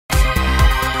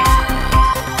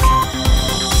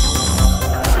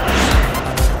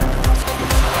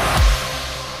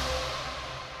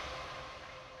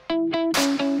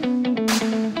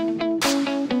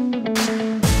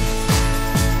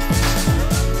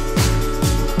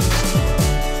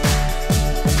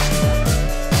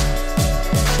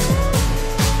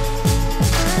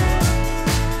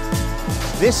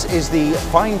This is the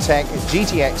Finetech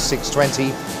GTX620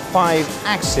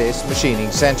 5-axis machining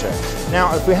center.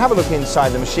 Now, if we have a look inside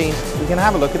the machine, we can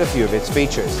have a look at a few of its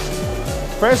features.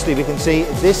 Firstly, we can see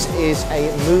this is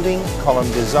a moving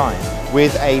column design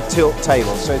with a tilt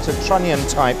table. So it's a trunnion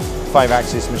type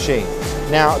 5-axis machine.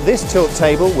 Now, this tilt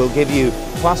table will give you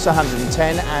plus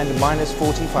 110 and minus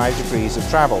 45 degrees of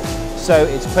travel. So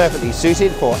it's perfectly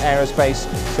suited for aerospace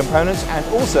components and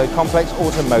also complex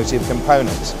automotive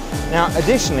components. Now,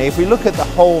 additionally, if we look at the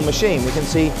whole machine, we can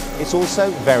see it's also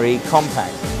very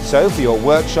compact. So for your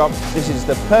workshop, this is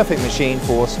the perfect machine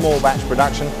for small batch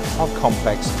production of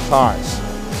complex parts.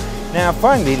 Now,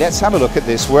 finally, let's have a look at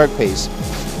this workpiece.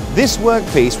 This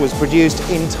workpiece was produced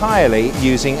entirely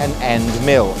using an end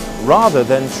mill, rather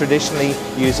than traditionally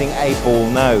using a ball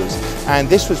nose. And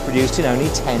this was produced in only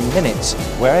 10 minutes,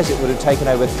 whereas it would have taken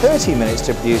over 30 minutes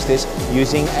to produce this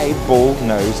using a ball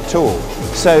nose tool.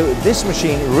 So this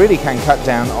machine really can cut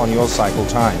down on your cycle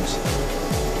times.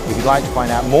 If you'd like to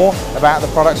find out more about the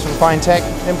products from Finetech,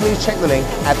 then please check the link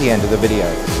at the end of the video.